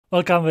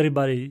Welcome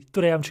everybody,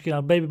 today I'm checking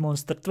out Baby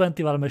Monster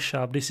 21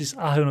 mashup. This is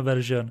AHYEON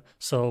version,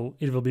 so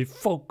it will be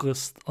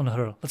focused on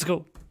her. Let's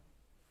go!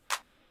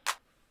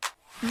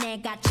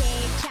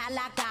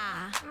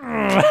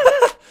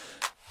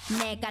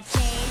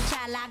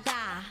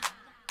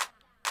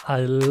 I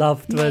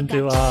love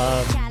 21,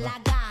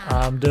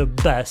 I'm the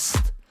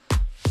best.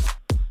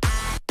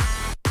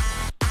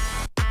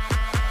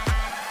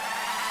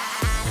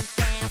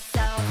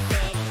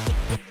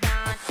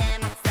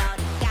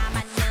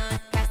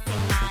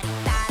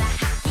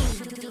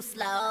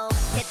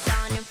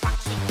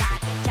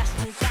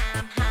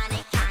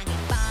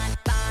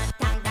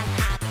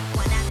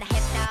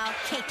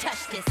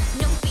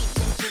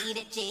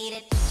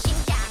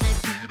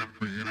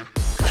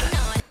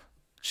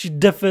 She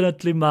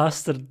definitely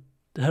mastered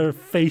her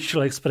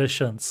facial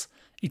expressions.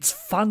 It's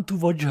fun to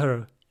watch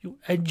her. You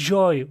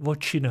enjoy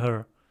watching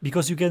her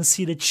because you can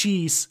see that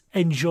she's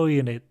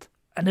enjoying it.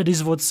 And that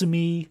is what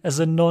me as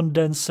a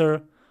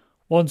non-dancer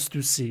wants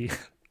to see.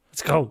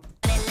 Let's go.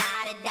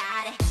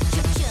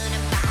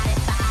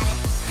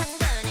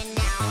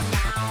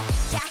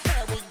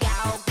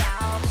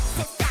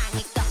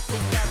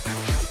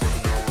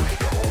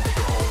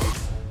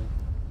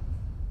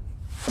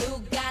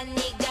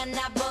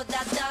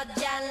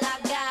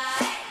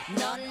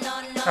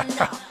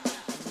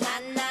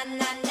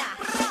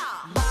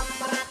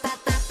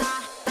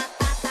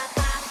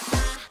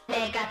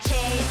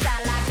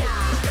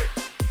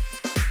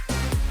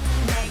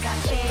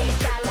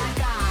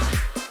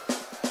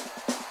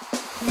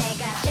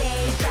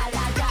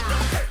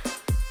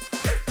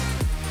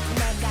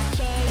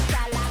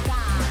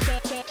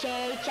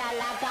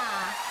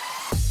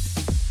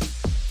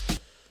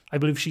 I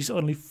believe she's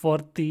only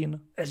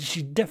 14 and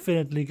she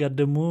definitely got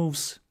the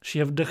moves. She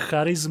have the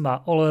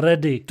charisma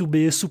already to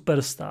be a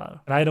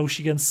superstar. And I know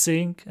she can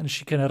sing and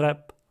she can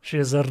rap. She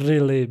has a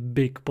really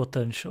big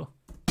potential.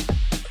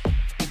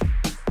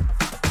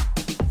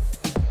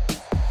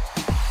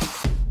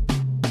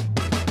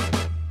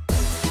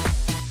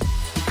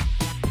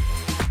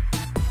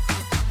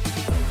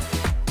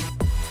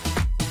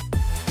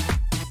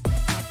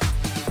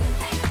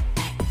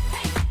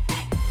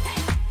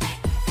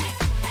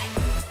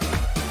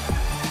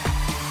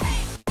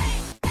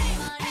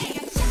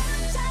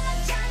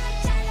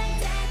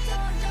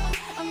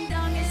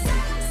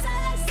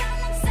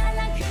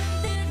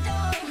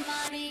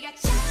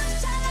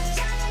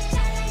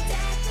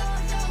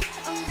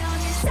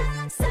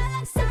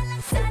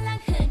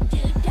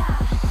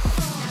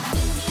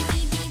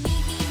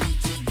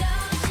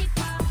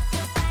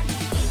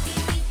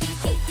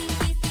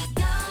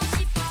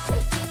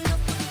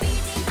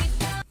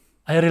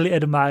 I really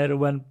admire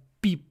when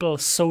people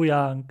so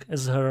young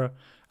as her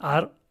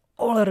are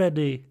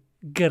already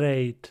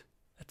great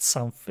at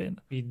something,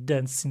 be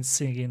dancing,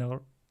 singing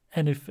or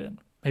anything.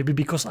 Maybe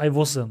because I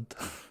wasn't.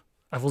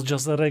 I was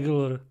just a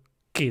regular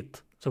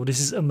kid. So this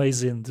is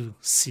amazing to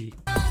see.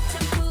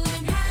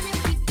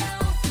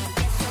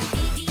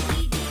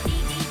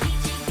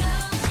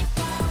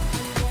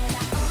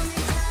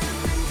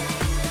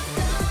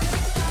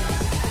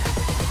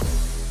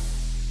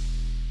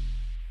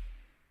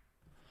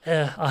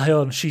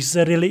 AHYEON, she's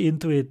really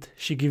into it.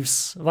 She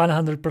gives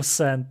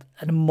 100%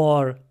 and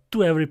more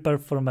to every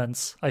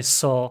performance I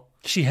saw.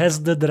 She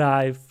has the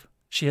drive,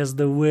 she has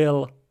the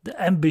will, the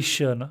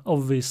ambition,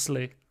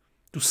 obviously,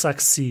 to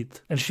succeed.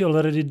 And she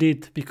already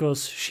did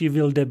because she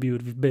will debut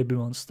with Baby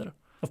Monster.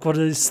 Of course,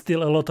 there is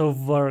still a lot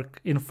of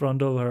work in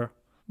front of her,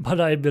 but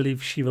I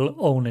believe she will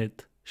own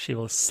it. She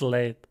will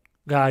slay it.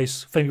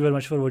 Guys, thank you very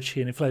much for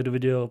watching. If you liked the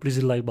video, please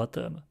hit the like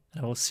button.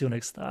 And I will see you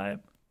next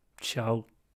time. Ciao.